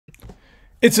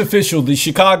It's official. The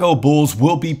Chicago Bulls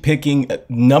will be picking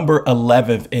number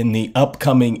 11 in the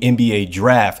upcoming NBA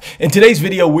draft. In today's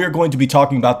video, we're going to be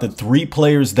talking about the 3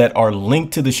 players that are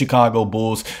linked to the Chicago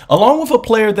Bulls, along with a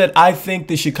player that I think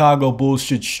the Chicago Bulls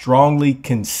should strongly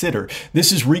consider.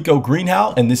 This is Rico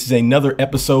Greenhowe, and this is another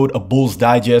episode of Bulls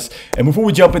Digest. And before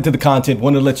we jump into the content, I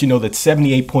want to let you know that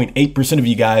 78.8% of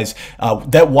you guys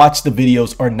that watch the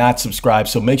videos are not subscribed.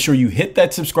 So make sure you hit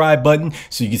that subscribe button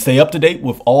so you can stay up to date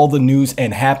with all the news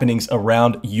and happenings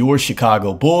around your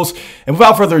Chicago Bulls. And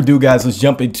without further ado, guys, let's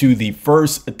jump into the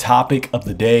first topic of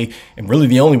the day, and really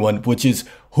the only one, which is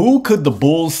who could the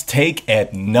Bulls take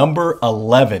at number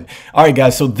 11? All right,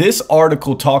 guys, so this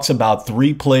article talks about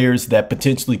 3 players that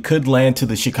potentially could land to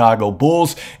the Chicago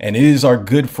Bulls, and it is our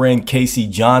good friend Casey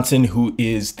Johnson, who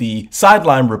is the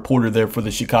sideline reporter there for the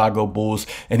Chicago Bulls,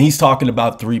 and he's talking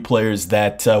about 3 players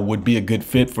that would be a good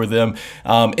fit for them.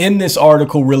 In this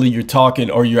article, really,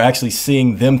 you're actually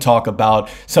seeing them talk about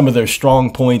some of their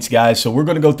strong points, guys. So we're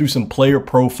going to go through some player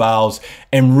profiles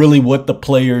and really what the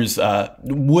players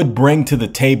would bring to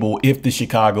the table if the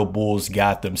Chicago Bulls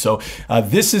got them. So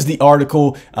this is the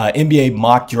article, NBA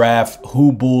mock draft,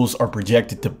 who Bulls are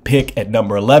projected to pick at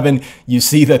number 11. You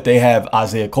see that they have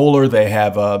Isaiah Kohler, they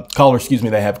have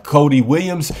they have Cody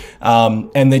Williams,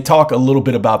 and they talk a little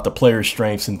bit about the player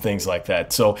strengths and things like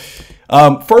that. So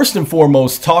first and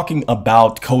foremost, talking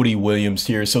about Cody Williams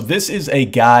here. So this is a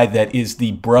guy that is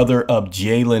the brother of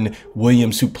Jalen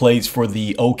Williams, who plays for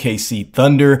the OKC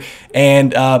Thunder.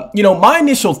 And, you know, my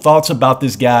initial thoughts about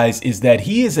this, guys, is that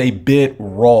he is a bit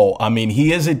raw. I mean,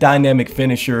 he is a dynamic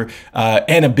finisher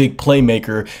and a big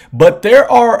playmaker, but there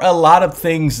are a lot of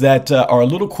things that are a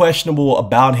little questionable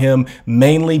about him,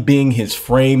 mainly being his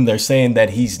frame. They're saying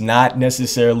that he's not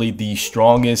necessarily the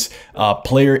strongest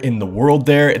player in the world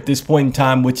there at this point in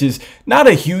time, which is not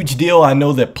a huge deal. I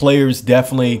know that players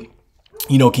definitely,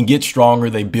 you know, can get stronger,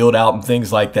 they build out and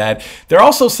things like that. They're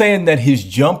also saying that his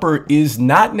jumper is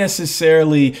not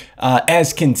necessarily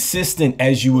as consistent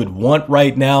as you would want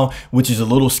right now, which is a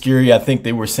little scary. I think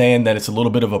they were saying that it's a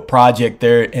little bit of a project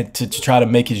there to try to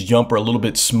make his jumper a little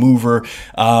bit smoother.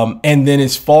 And then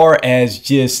as far as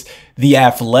just the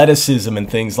athleticism and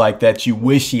things like that, you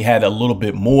wish he had a little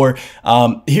bit more.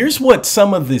 Here's what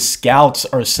some of the scouts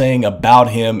are saying about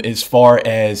him as far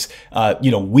as,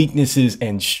 you know, weaknesses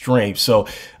and strengths. So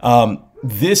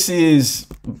this is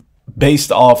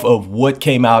based off of what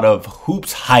came out of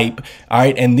Hoops Hype. All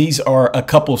right. And these are a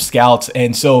couple scouts.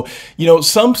 And so, you know,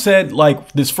 some said,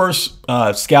 like this first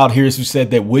scout here who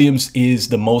said that Williams is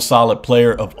the most solid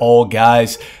player of all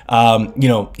guys. You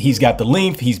know, he's got the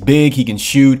length, he's big, he can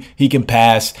shoot, he can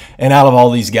pass. And out of all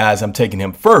these guys, I'm taking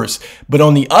him first. But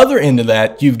on the other end of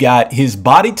that, you've got his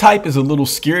body type is a little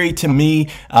scary to me.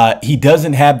 He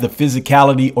doesn't have the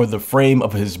physicality or the frame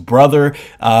of his brother.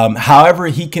 However,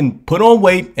 he can put on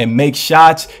weight and make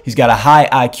shots. He's got a high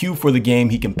IQ for the game.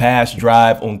 He can pass,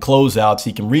 drive on closeouts.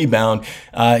 He can rebound.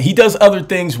 He does other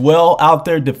things well out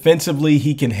there defensively.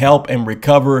 He can help and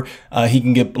recover. He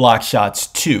can get block shots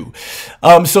too.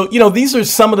 So, you know, these are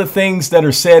some of the things that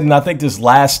are said. And I think this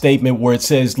last statement where it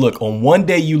says, look, on one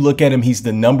day you look at him, he's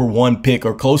the number 1 pick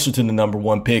or closer to the number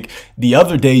 1 pick. The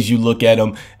other days you look at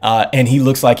him and he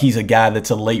looks like he's a guy that's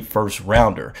a late first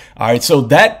rounder. All right. So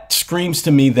that screams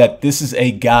to me that this is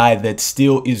a guy that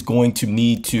still is going to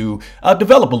need to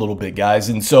develop a little bit, guys.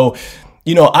 And so,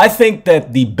 you know, I think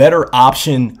that the better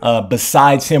option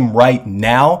besides him right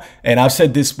now, and I've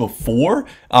said this before,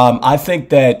 I think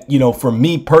that, you know, for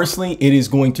me personally, it is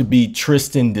going to be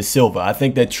Tristan da Silva. I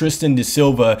think that Tristan da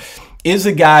Silva is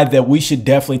a guy that we should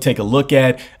definitely take a look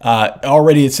at.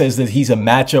 Already it says that he's a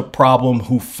matchup problem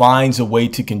who finds a way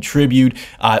to contribute.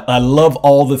 I love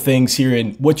all the things here,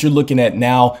 and what you're looking at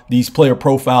now, these player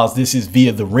profiles, this is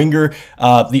via the Ringer,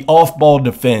 the off-ball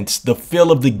defense, the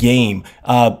feel of the game,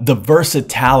 the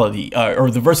versatility,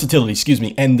 excuse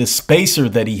me, and the spacer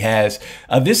that he has.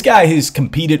 This guy has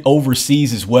competed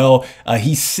overseas as well.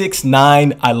 He's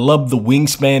 6'9". I love the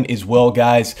wingspan as well,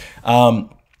 guys.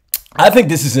 I think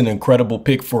this is an incredible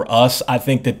pick for us. I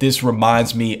think that this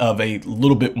reminds me of a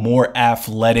little bit more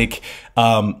athletic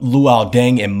Luol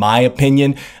Deng, in my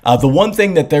opinion. The one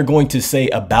thing that they're going to say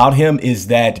about him is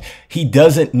that he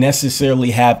doesn't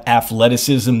necessarily have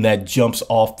athleticism that jumps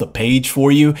off the page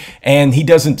for you, and he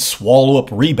doesn't swallow up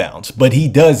rebounds, but he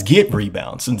does get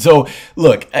rebounds. And so,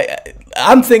 look,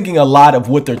 I'm thinking a lot of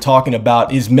what they're talking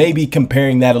about is maybe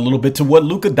comparing that a little bit to what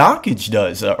Luka Doncic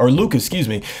does, or Luka, excuse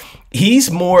me.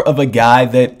 He's more of a guy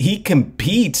that he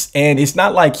competes, and it's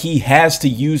not like he has to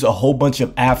use a whole bunch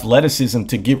of athleticism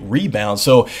to get rebounds.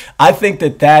 So I think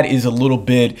that that is a little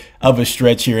bit of a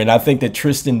stretch here, and I think that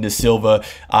Tristan da Silva,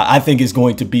 I think, is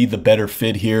going to be the better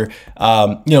fit here.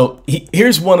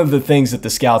 Here's one of the things that the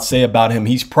scouts say about him.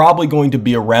 He's probably going to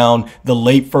be around the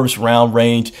late first round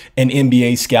range. An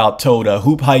NBA scout told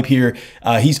Hoop Hype here,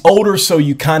 he's older, so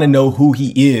you kind of know who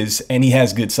he is, and he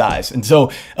has good size. And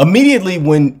so immediately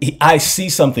when I see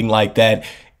something like that,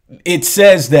 it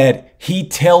says that he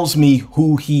tells me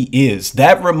who he is.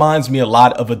 That reminds me a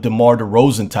lot of a DeMar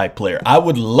DeRozan type player. I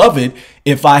would love it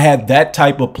if I had that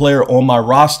type of player on my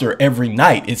roster every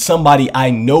night. It's somebody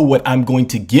I know what I'm going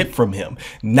to get from him,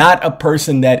 not a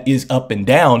person that is up and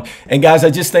down. And guys, I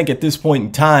just think at this point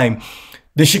in time,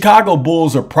 the Chicago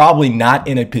Bulls are probably not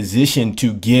in a position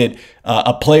to get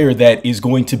a player that is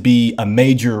going to be a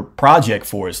major project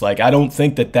for us. Like, I don't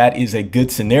think that that is a good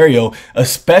scenario,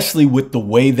 especially with the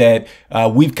way that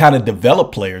we've kind of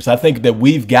developed players. I think that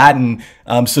we've gotten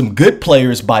some good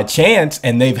players by chance,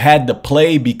 and they've had to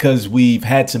play because we've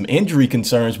had some injury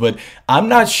concerns. But I'm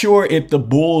not sure if the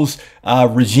Bulls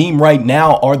regime right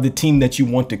now are the team that you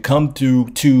want to come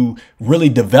to really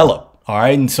develop. All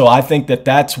right. And so I think that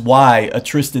that's why a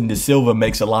Tristan da Silva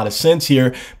makes a lot of sense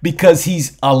here, because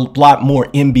he's a lot more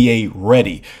NBA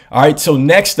ready. All right. So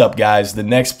next up, guys, the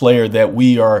next player that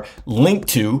we are linked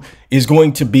to is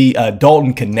going to be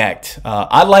Dalton Knecht.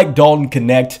 I like Dalton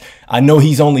Knecht. I know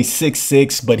he's only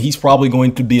 6'6", but he's probably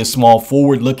going to be a small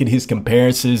forward. Look at his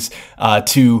comparisons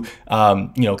to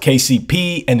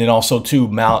KCP, and then also to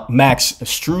Max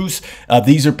Strus.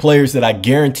 These are players that I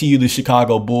guarantee you the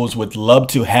Chicago Bulls would love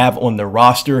to have on their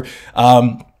roster.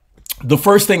 The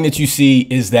first thing that you see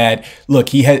is that, look,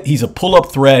 he's a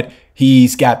pull-up threat.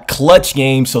 He's got clutch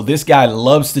game, so this guy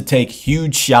loves to take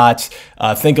huge shots.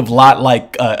 Think of a lot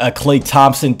like a Klay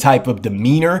Thompson type of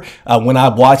demeanor. When I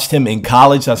watched him in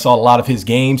college, I saw a lot of his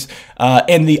games.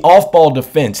 And the off-ball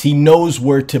defense, he knows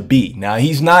where to be. Now,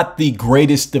 he's not the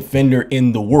greatest defender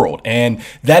in the world, and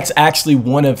that's actually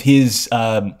one of his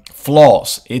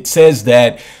flaws. It says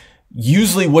that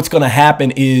usually what's going to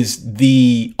happen is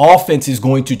the offense is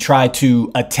going to try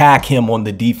to attack him on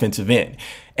the defensive end.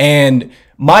 And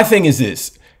my thing is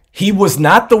this: he was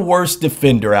not the worst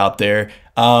defender out there.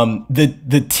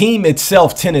 The team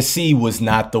itself, Tennessee, was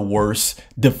not the worst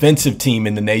defensive team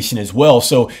in the nation as well.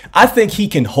 So I think he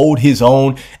can hold his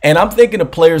own. And I'm thinking of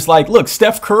players like, look,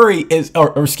 Steph Curry is,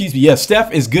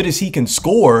 Steph, as good as he can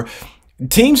score,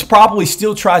 teams probably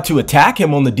still try to attack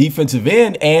him on the defensive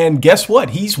end. And guess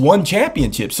what? He's won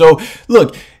championships. So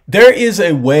look, there is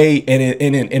a way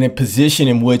in a position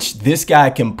in which this guy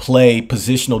can play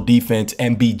positional defense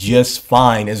and be just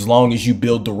fine as long as you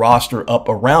build the roster up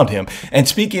around him. And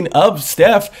speaking of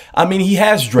Steph, I mean, he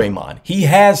has Draymond. He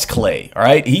has Klay, all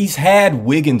right? He's had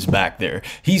Wiggins back there.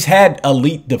 He's had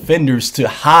elite defenders to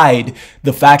hide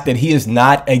the fact that he is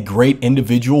not a great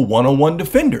individual one-on-one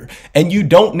defender. And you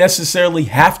don't necessarily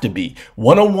have to be.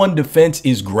 One-on-one defense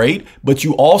is great, but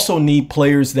you also need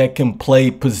players that can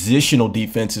play positional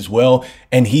defense as well,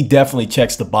 and he definitely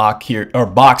checks the box here,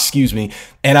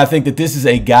 and I think that this is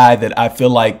a guy that I feel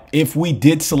like if we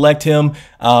did select him,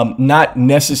 not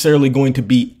necessarily going to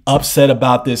be upset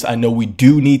about this. I know we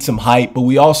do need some hype, but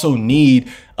we also need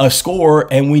a scorer,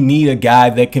 and we need a guy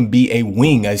that can be a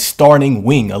wing, a starting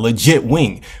wing, a legit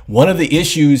wing. One of the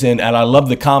issues, and I love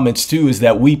the comments too, is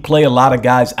that we play a lot of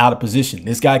guys out of position.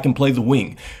 This guy can play the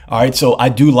wing. All right, so I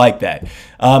do like that.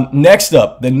 Next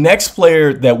up, the next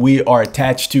player that we are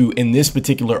attached to in this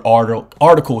particular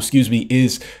article,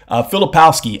 is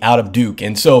Filipowski out of Duke.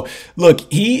 And so,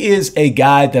 look, he is a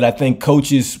guy that I think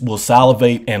coaches will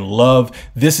salivate and love.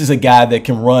 This is a guy that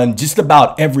can run just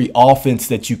about every offense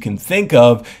that you can think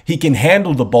of. He can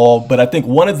handle the ball, but I think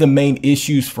one of the main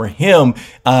issues for him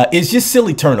is just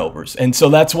silly turnovers. And so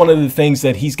that's one of the things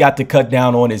that he's got to cut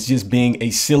down on, is just being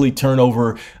a silly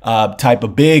turnover type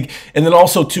of big. And then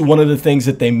also, too, one of the things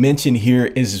that they mention here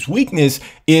is his weakness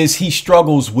is he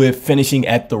struggles with finishing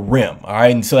at the rim. All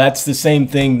right. And so that's the same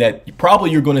thing that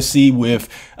you're going to see with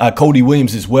Cody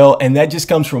Williams as well. And that just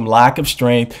comes from lack of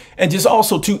strength and just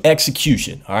also to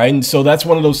execution. All right. And so that's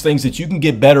one of those things that you can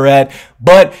get better at,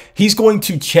 but he's going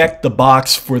to check the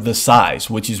box for the size,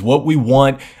 which is what we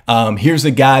want. Here's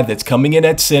a guy that's coming in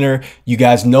at center. You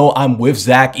guys know I'm with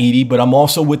Zach Edey, but I'm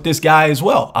also with this guy as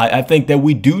well. I think that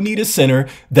we do need a center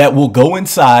that will go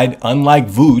inside. Unlike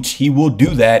Vooch, he will do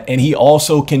that, and he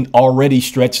also can already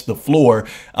stretch the floor.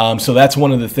 So that's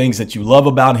one of the things that you love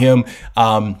about him.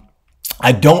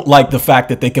 I don't like the fact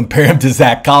that they compare him to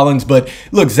Zach Collins, but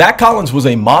look, Zach Collins was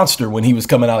a monster when he was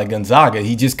coming out of Gonzaga.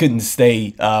 He just couldn't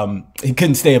stay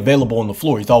available on the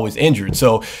floor. He's always injured.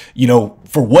 So, you know,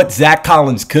 for what Zach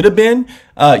Collins could have been,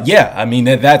 yeah, I mean,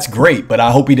 that's great, but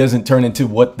I hope he doesn't turn into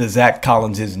what the Zach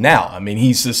Collins is now. I mean,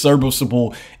 he's a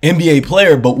serviceable NBA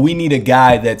player, but we need a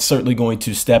guy that's certainly going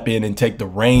to step in and take the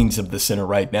reins of the center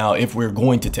right now if we're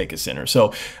going to take a center.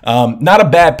 So not a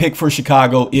bad pick for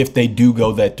Chicago if they do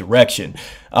go that direction.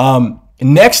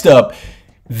 Next up,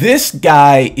 this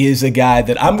guy is a guy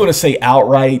that I'm going to say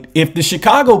outright, if the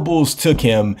Chicago Bulls took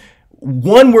him,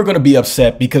 one, we're going to be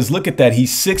upset because look at that.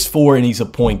 He's 6'4" and he's a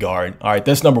point guard. All right,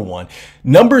 that's number one.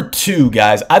 Number two,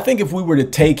 guys, I think if we were to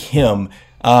take him,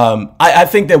 I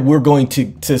think that we're going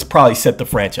to probably set the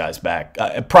franchise back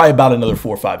probably about another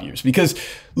 4 or 5 years because,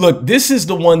 look, this is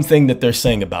the one thing that they're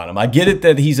saying about him. I get it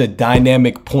that he's a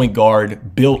dynamic point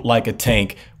guard built like a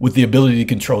tank with the ability to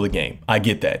control the game. I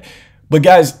get that. But,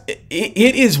 guys,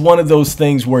 it is one of those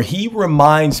things where he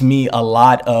reminds me a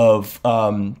lot of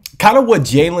kind of what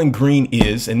Jalen Green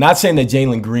is, and not saying that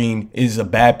Jalen Green is a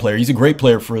bad player. He's a great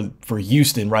player for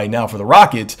Houston right now for the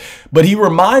Rockets, but he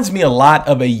reminds me a lot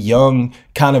of a young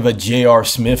kind of a J.R.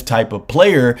 Smith type of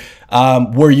player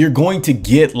where you're going to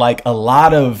get like a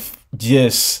lot of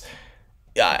just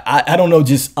I don't know,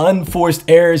 just unforced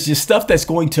errors, just stuff that's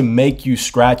going to make you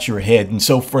scratch your head. And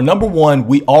so for number one,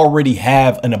 we already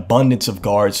have an abundance of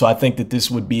guards. So I think that this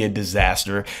would be a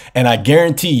disaster. And I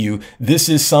guarantee you, this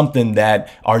is something that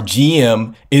our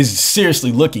GM is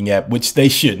seriously looking at, which they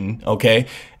shouldn't. Okay.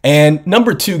 And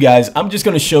number two, guys, I'm just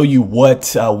going to show you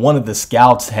what one of the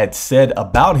scouts had said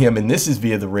about him. And this is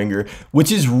via the Ringer,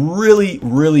 which is really,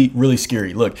 really, really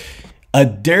scary. Look. A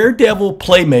daredevil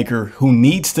playmaker who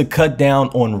needs to cut down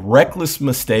on reckless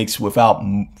mistakes without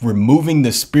removing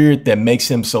the spirit that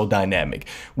makes him so dynamic.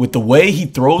 With the way he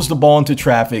throws the ball into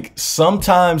traffic,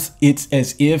 sometimes it's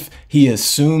as if he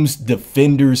assumes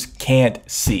defenders can't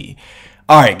see.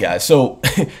 All right, guys, so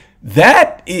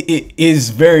that is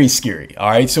very scary. All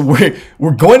right, so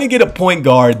we're going to get a point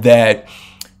guard that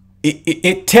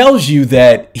it tells you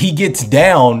that he gets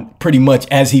down pretty much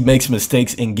as he makes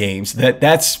mistakes in games.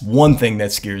 That's one thing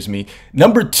that scares me.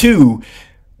 Number two,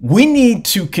 we need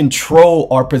to control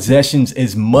our possessions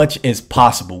as much as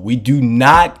possible. We do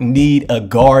not need a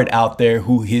guard out there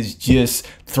who is just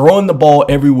throwing the ball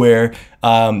everywhere,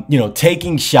 you know,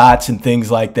 taking shots and things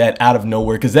like that out of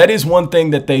nowhere. Because that is one thing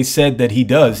that they said that he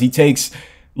does. He takes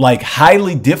like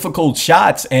highly difficult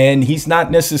shots and he's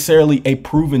not necessarily a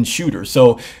proven shooter.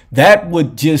 So that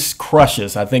would just crush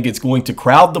us. I think it's going to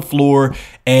crowd the floor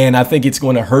and I think it's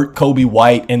going to hurt Kobe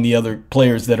White and the other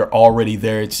players that are already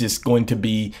there. It's just going to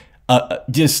be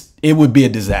it would be a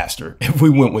disaster if we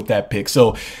went with that pick.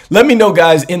 So let me know,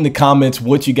 guys, in the comments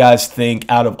what you guys think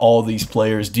out of all these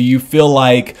players. Do you feel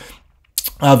like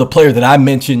the player that I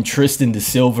mentioned, Tristan da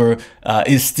Silva,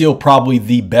 is still probably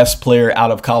the best player out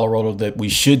of Colorado that we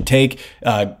should take.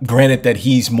 Granted that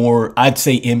he's more, I'd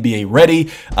say, NBA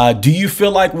ready. Do you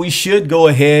feel like we should go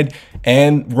ahead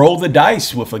and roll the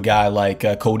dice with a guy like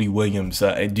Cody Williams?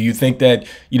 Do you think that,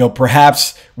 you know,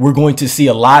 perhaps we're going to see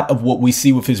a lot of what we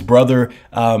see with his brother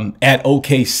at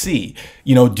OKC?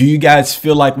 You know, do you guys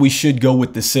feel like we should go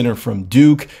with the center from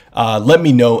Duke? Let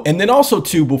me know. And then also,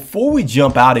 too, before we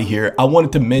jump out of here, I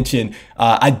wanted to mention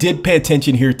I did pay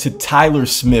attention here to Tyler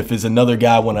Smith is another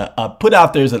guy I want to put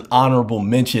out there as an honorable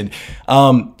mention.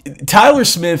 Tyler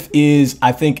Smith is,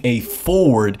 I think, a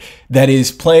forward that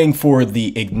is playing for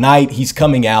the Ignite. He's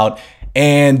coming out.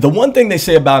 And the one thing they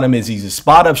say about him is he's a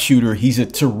spot-up shooter. He's a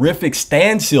terrific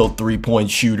standstill three-point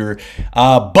shooter.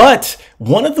 But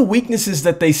one of the weaknesses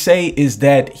that they say is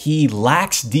that he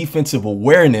lacks defensive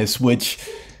awareness, which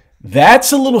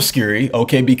that's a little scary,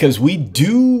 okay, because we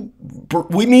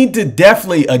need to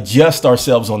definitely adjust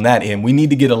ourselves on that end. We need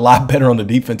to get a lot better on the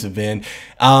defensive end.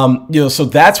 You know, so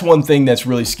that's one thing that's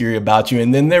really scary about you.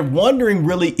 And then they're wondering,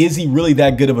 really, is he really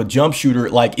that good of a jump shooter?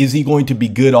 Like, is he going to be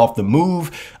good off the move?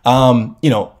 You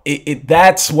know,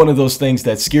 that's one of those things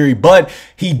that's scary, but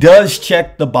he does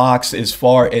check the box as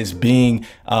far as being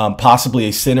possibly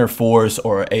a center for us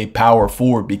or a power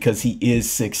forward because he is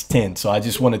 6'10". So I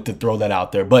just wanted to throw that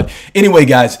out there. But anyway,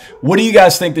 guys, what do you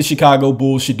guys think the Chicago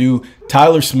Bulls should do?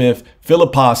 Tyler Smith,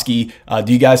 Filipowski,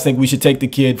 do you guys think we should take the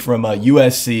kid from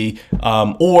USC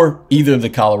or either of the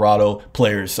Colorado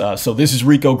players? So this is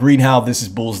Rico Greenhowe. This is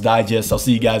Bulls Digest. I'll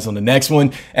see you guys on the next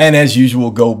one. And as usual,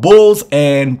 go Bulls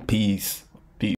and peace.